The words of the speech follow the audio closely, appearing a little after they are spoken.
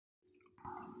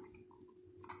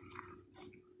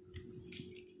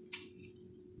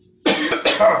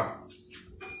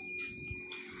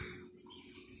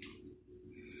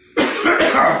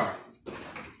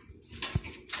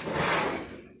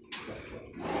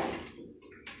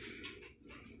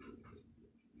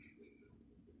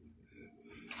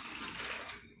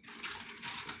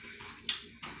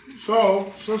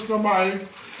So, since nobody,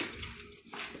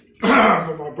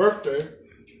 for my birthday,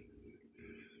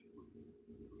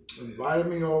 invited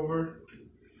me over,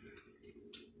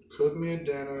 cook me a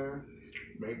dinner,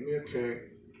 make me a cake,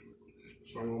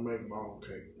 so I'm gonna make my own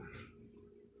cake.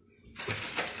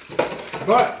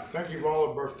 But, thank you for all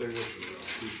the birthday wishes, I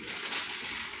appreciate it.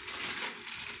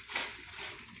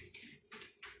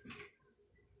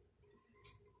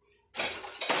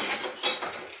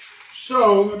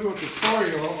 So, we're going to do a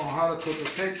tutorial on how to cook a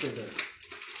cake today.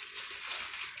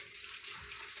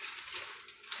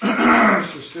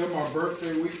 This is still my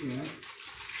birthday weekend.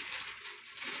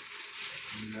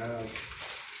 We have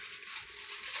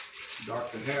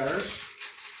Dr. Harris.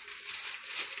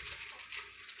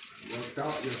 I worked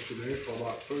out yesterday for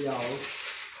about 3 hours.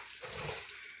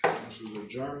 This is a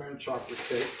German chocolate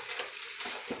cake.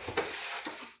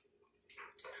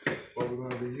 But we're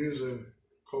going to be using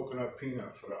coconut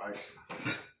peanut for the icing.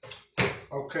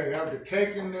 Okay, I have the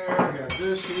cake in there. We have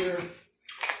this here.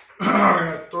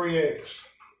 I got 3 eggs.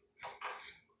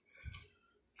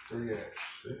 3 eggs.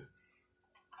 See?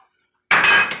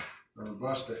 I'm gonna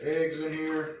bust the eggs in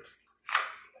here.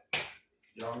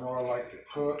 Y'all know I like to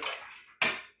cook.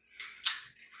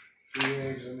 3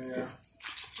 eggs in there.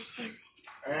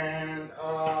 And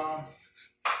I'm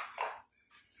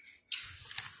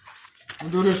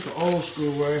gonna do this the old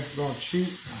school way. I'm gonna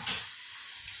cheat.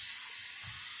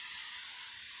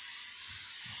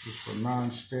 This is for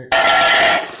non-stick.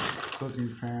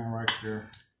 Cooking pan right there.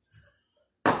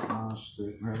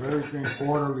 Non-stick. Have everything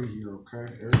orderly here, okay?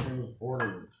 Everything is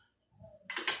orderly.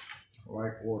 I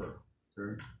like order,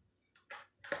 okay?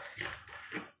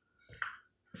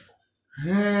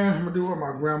 And I'm gonna do what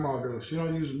my grandma does. She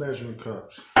don't use measuring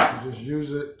cups. She just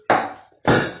use it by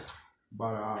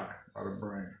the eye, by the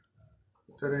brain.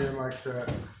 Put that in like that.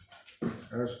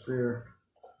 That's there.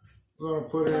 We're gonna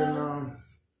put in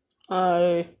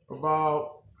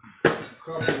about a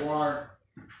cup of water.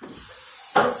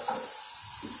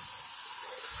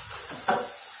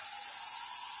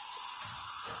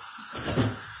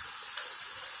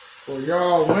 For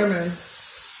y'all women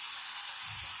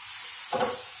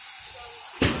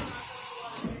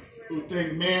who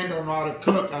think men don't know how to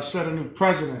cook, I set a new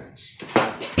precedence.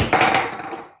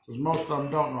 Because most of them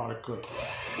don't know how to cook.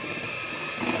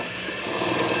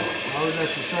 I wouldn't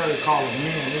necessarily call them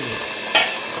men either.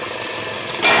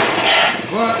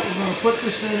 But we're going to put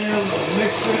this in here, we're going to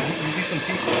mix it. You see some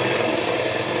pizza?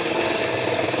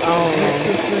 Mix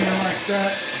this in like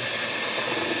that.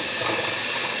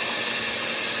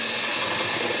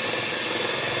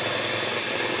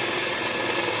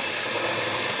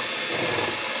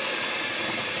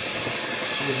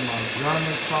 This is my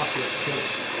German chocolate cake.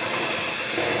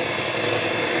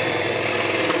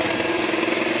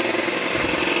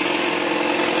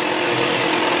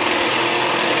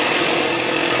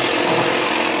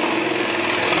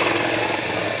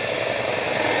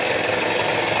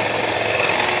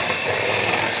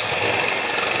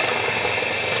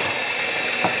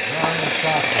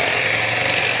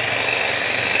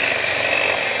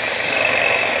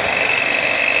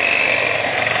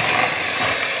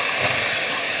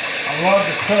 I love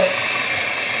to cook.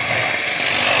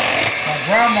 My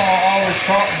grandma always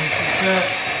taught me, she said,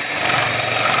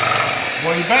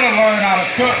 well, you better learn how to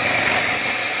cook.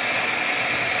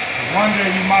 One day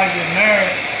you might get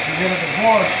married, you get a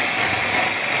divorce,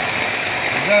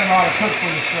 you better know how to cook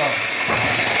for yourself.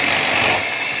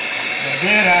 It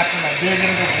did happen, I did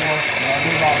get a divorce, but I do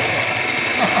know how to cook.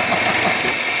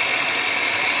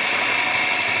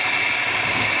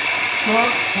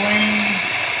 Cook, clean,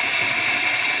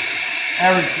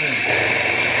 everything.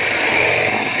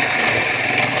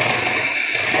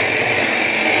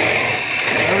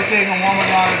 Everything a woman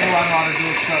know how to do, I know how to do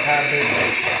except have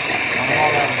babies. I know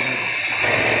all that with babies.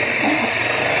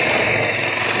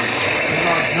 This is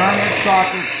our German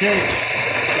chocolate cake.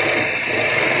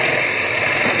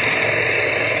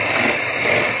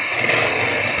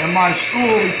 In my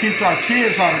school, we teach our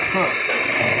kids how to cook.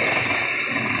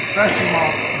 Especially my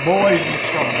boys and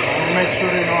stuff. I want to make sure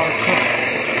they know how to cook.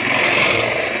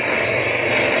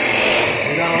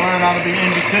 We gotta learn how to be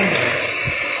independent.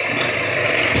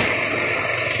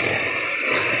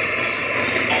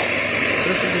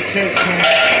 This is the cake pan.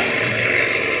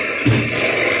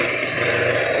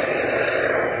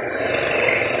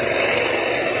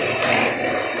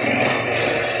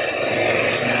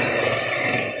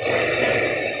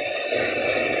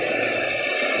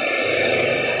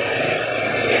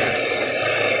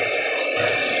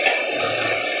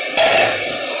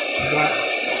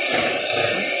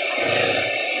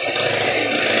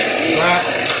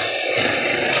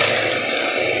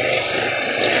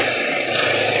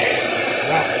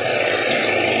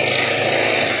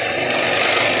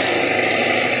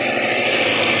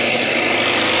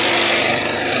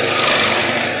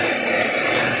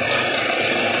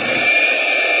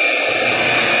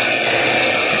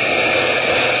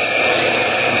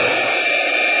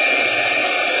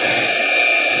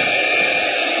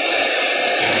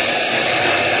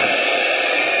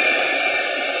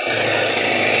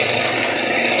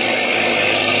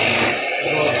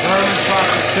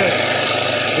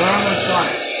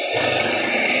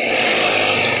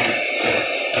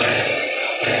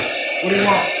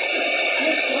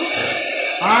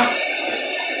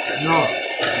 No.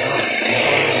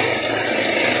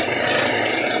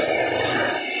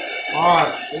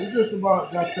 Alright, we just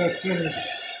about got that finished.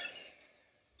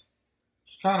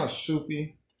 It's kind of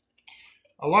soupy.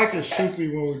 I like it soupy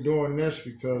when we're doing this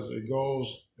because it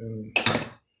goes in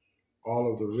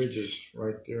all of the ridges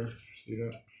right there. See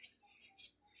that?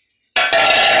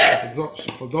 So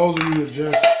for those of you that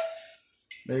just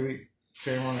maybe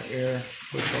came on the air,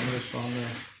 put some of this on there.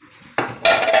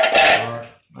 Alright,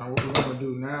 now what we're going to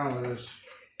do now is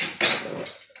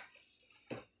it's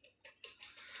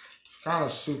kind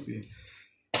of soupy.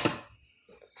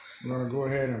 I'm going to go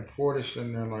ahead and pour this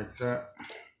in there like that.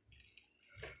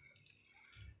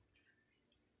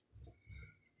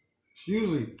 It's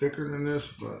usually thicker than this,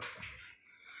 but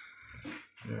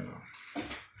you know.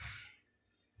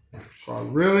 So I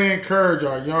really encourage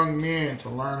our young men to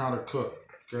learn how to cook,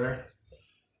 okay?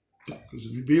 Because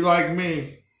if you be like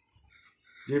me,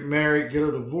 get married, get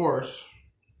a divorce,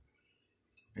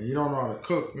 and you don't know how to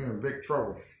cook, you're in big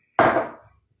trouble.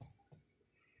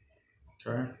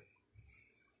 Okay?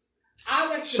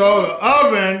 So the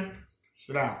oven,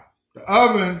 sit down. The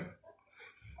oven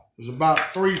is about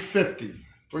 350.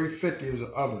 350 is the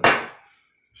oven.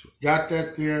 So got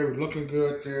that there. We're looking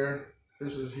good there.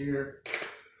 This is here.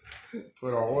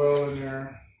 Put our oil in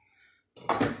there.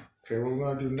 Okay, what we're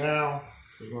going to do now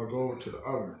is we're going to go over to the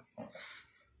oven.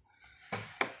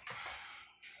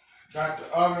 Got the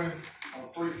oven on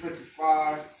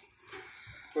 355.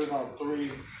 Put it on about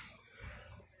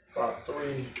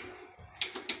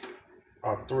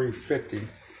 350.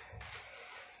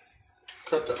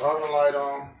 Cut the oven light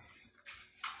on.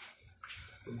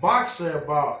 The box said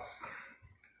about,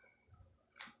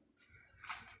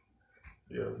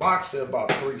 the box said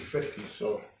about 350.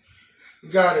 So we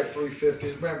got it at 350.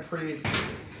 It's been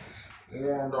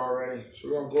pre-warmed already. So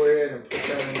we're gonna go ahead and put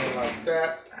that in there like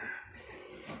that.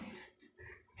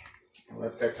 And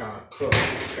let that kind of cook,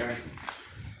 okay?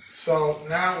 So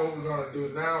now what we're gonna do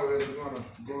now is we're gonna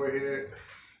go ahead.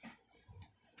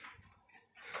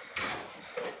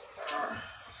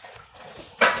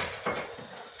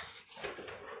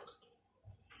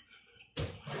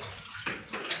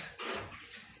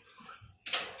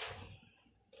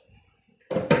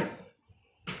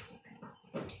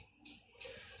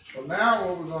 So now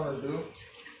what we're gonna do,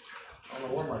 I don't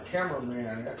know where my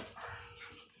cameraman at.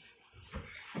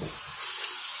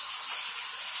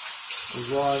 We're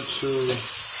going to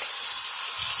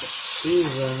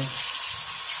season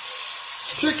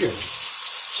chicken.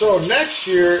 So next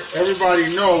year,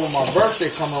 everybody know when my birthday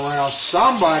come around,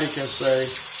 somebody can say,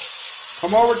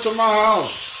 come over to my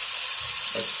house.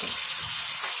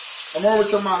 Come over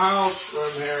to my house,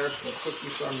 Reverend Harris, and cook you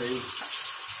something to eat.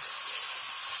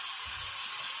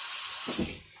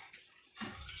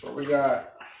 So we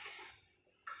got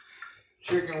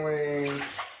chicken wings,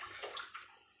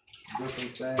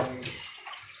 different things.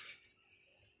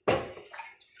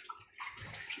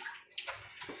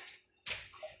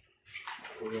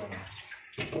 We're gonna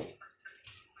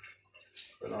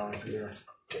put on here.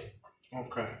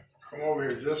 Okay, come over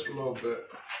here just a little bit.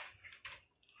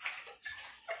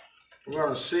 We're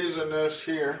gonna season this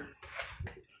here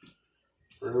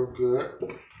real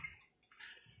good.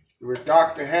 You with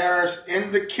Dr. Harris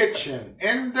in the kitchen.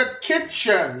 In the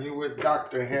kitchen, you with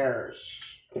Dr. Harris.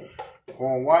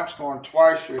 Going once, going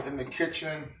twice, you're in the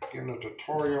kitchen, giving a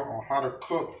tutorial on how to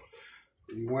cook.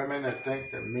 For you women that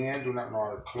think that men do not know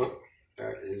how to cook,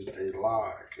 that is a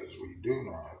lie, because we do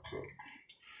know how to cook.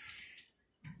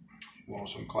 If you want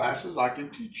some classes, I can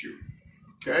teach you.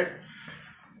 Okay?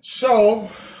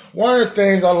 So, one of the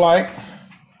things I like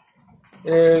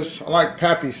is, I like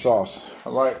pappy sauce. I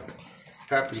like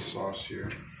pappy sauce here.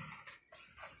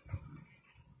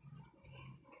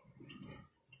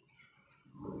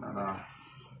 And I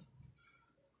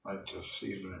like to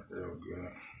season it real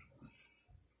good.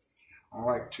 I don't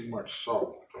like too much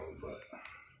salt though, but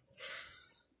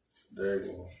there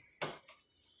you go.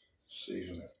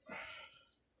 Season it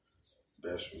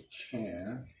best we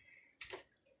can.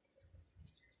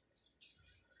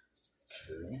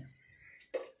 Okay.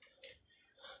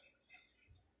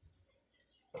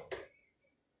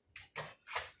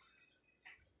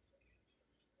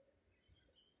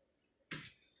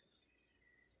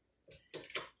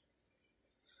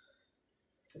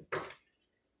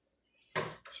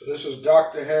 So this is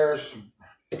Dr. Harris'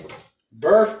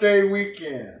 birthday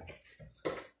weekend.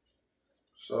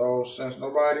 So since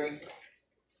nobody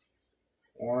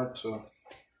wanted to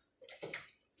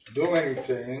do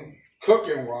anything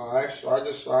cooking wise, so I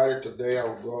decided today I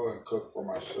would go and cook for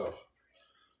myself.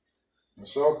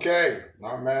 It's okay.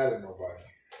 Not mad at nobody.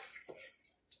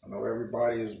 I know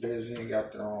everybody is busy and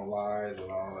got their own lives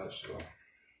and all that stuff.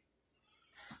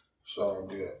 It's all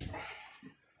good.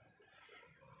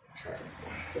 Okay.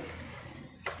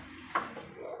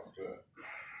 All good.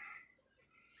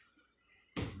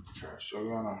 Okay, so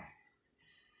we're gonna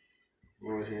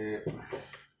go ahead and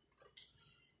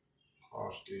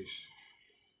cross these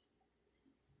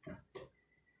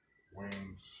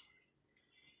wings.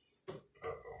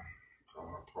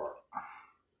 Coming apart.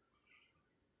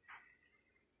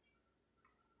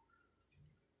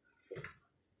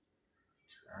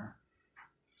 Okay.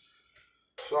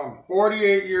 So I'm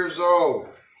 48 years old.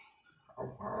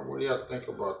 What do y'all think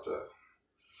about that?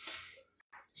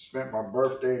 Spent my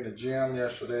birthday in the gym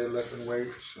yesterday lifting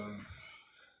weights, and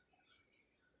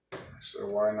I said,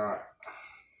 why not?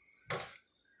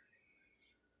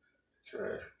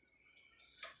 Okay.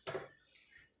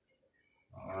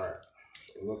 All right.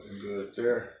 So looking good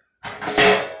there.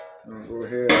 I'm gonna go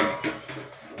ahead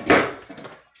and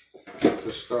put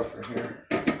this stuff in here.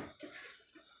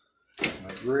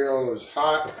 My grill is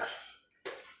hot.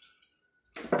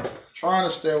 Trying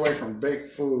to stay away from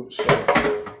baked food, so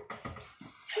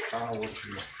kind of what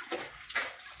you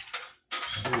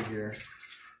see here.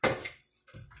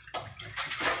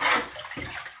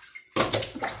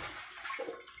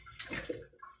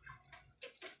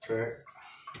 Okay.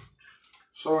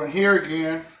 So in here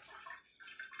again,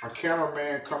 my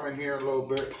cameraman come in here a little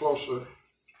bit closer.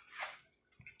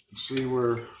 See,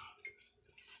 we're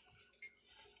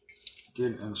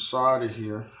getting inside of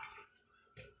here.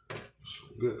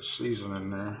 Some good seasoning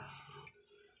there.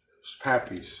 It's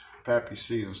Pappy's. Pappy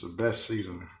season. It's the best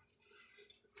seasoning.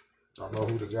 Don't know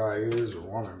who the guy is or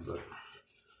woman, but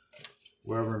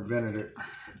whoever invented it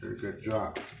did a good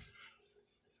job.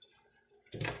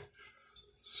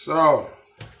 So,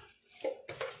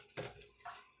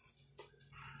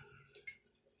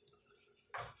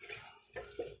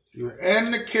 you're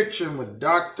in the kitchen with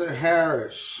Dr.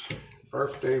 Harris.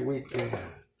 Birthday weekend.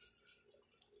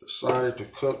 Decided to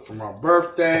cook for my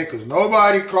birthday because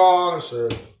nobody called and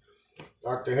said,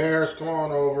 Dr. Harris, come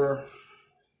on over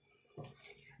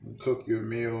and cook you a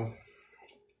meal.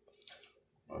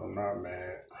 But I'm not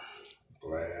mad. I'm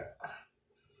glad.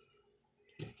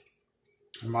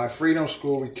 In my Freedom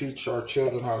School, we teach our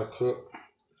children how to cook,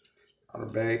 how to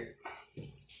bake.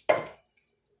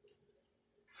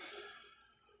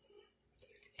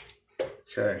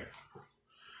 Okay.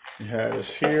 We have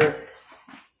this here.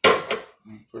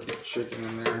 Put the chicken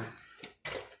in there.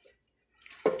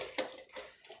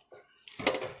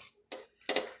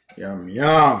 Yum,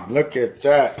 yum. Look at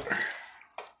that.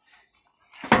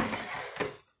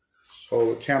 Just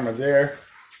hold the camera there.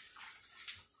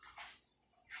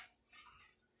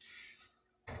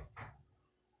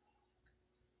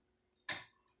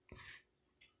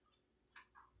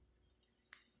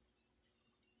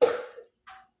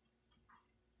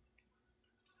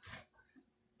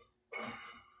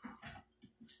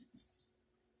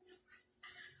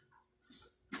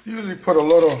 Usually put a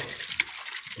little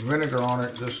vinegar on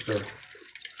it just to,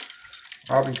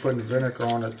 I'll be putting vinegar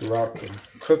on it throughout the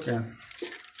cooking.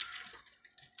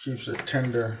 Keeps it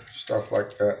tender, stuff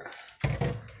like that.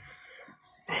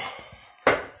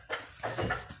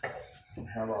 We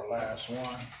have our last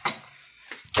one.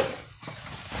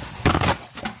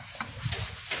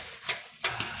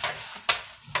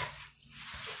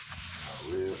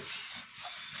 Ribs.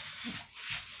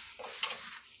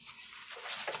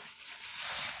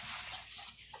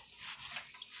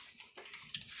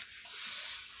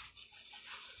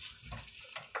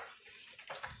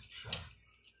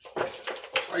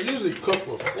 I usually cook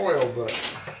with foil, but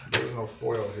there's no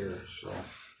foil here, so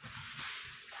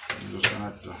I'm just gonna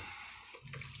have to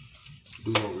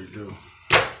do what we do.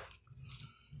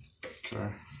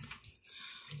 Okay.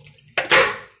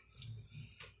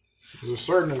 There's a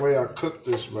certain way I cook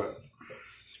this, but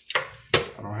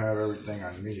I don't have everything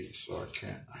I need, so I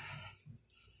can't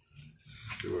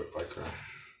do it like I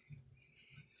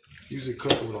usually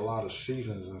cook it with a lot of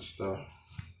seasons and stuff.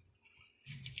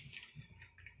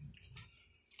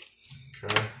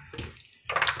 Okay.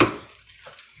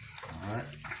 All right.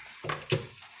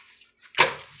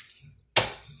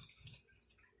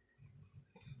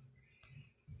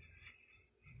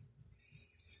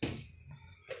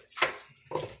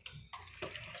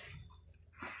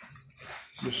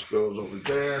 This goes over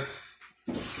there.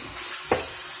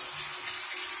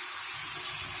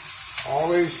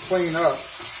 Always clean up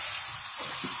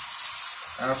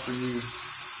after you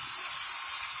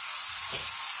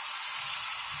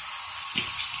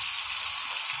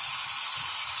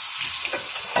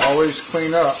always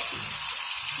clean up.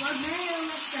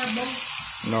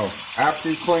 No, after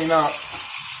you clean up,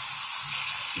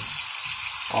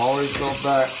 always go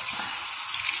back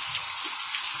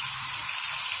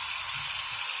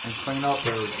and clean up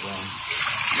everything.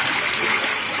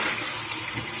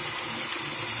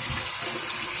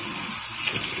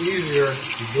 It's easier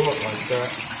to do it like that.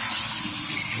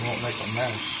 You won't make a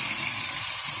mess.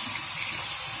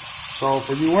 So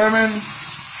for you women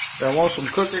that want some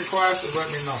cooking classes,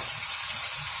 let me know.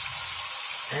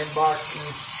 Inbox me.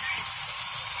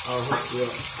 I'll hook you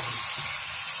up.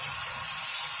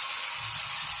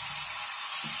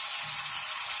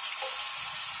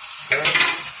 Okay.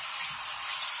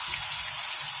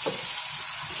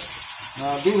 Now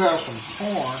I do have some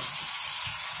corn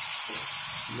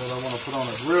that I want to put on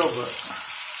the grill, but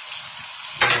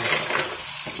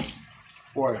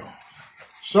oil.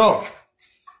 So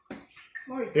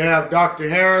you have Dr.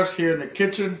 Harris here in the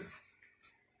kitchen.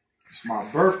 It's my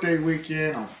birthday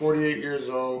weekend. I'm 48 years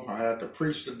old. I had to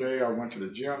preach today. I went to the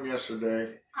gym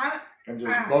yesterday and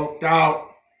just bulked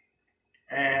out,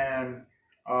 and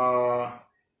I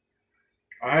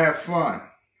had fun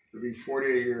to be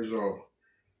 48 years old.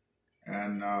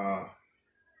 And I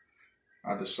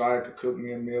decided to cook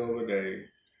me a meal of the day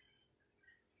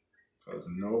because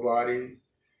nobody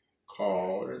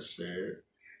called and said,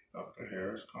 Dr.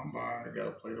 Harris, come by. I got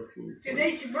a plate of food.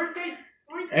 Today's your birthday?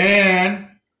 And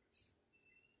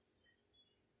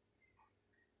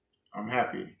I'm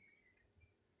happy.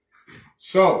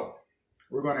 So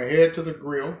we're going to head to the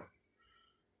grill.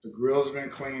 The grill's been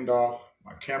cleaned off.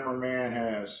 My cameraman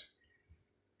has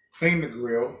cleaned the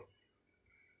grill.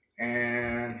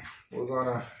 And we're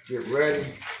gonna get ready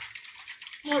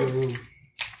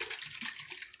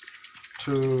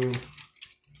to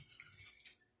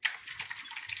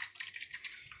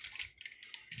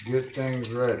get things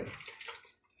ready.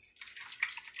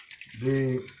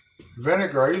 The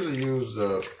vinegar, I usually use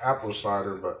the apple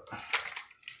cider, but I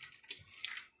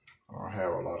don't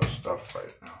have a lot of stuff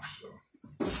right now, so.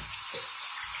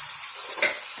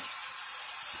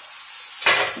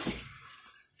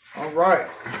 All right.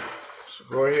 So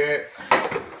go ahead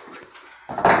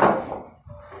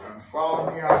and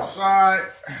follow me outside.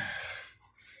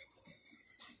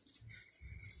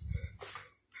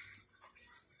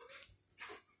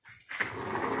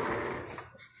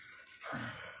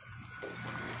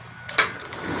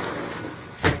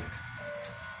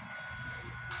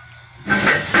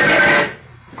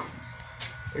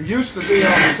 It used to be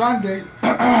on Sunday.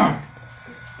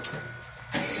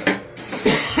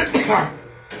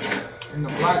 In the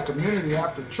black community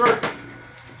after church,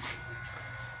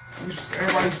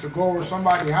 everybody used to go over to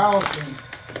somebody's house and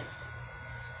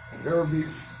there would be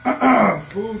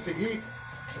food to eat.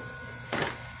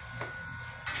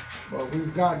 But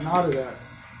we've gotten out of that.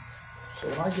 So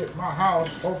when I get my house,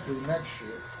 hopefully next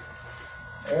year,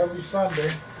 every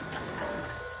Sunday,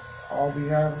 I'll be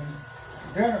having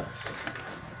dinner.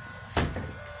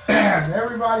 And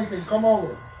everybody can come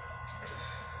over.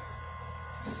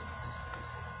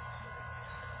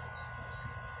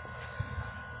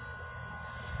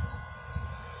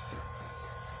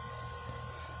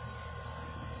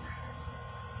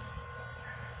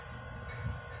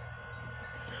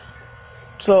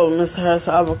 So, Mr. Harris,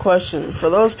 I have a question. For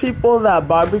those people that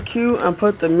barbecue and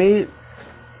put the meat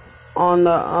on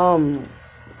the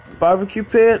barbecue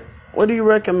pit, what do you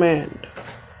recommend?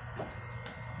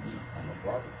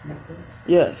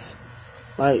 Yes.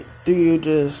 Like, do you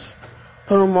just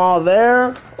put them all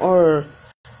there, or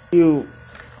you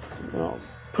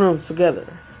put them together?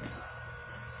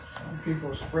 Some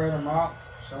people spread them out.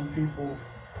 Some people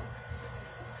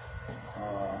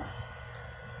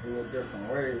do it different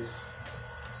ways.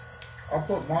 I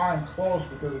put mine close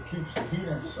because it keeps the heat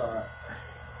inside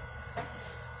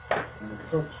and it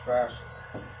cooks faster.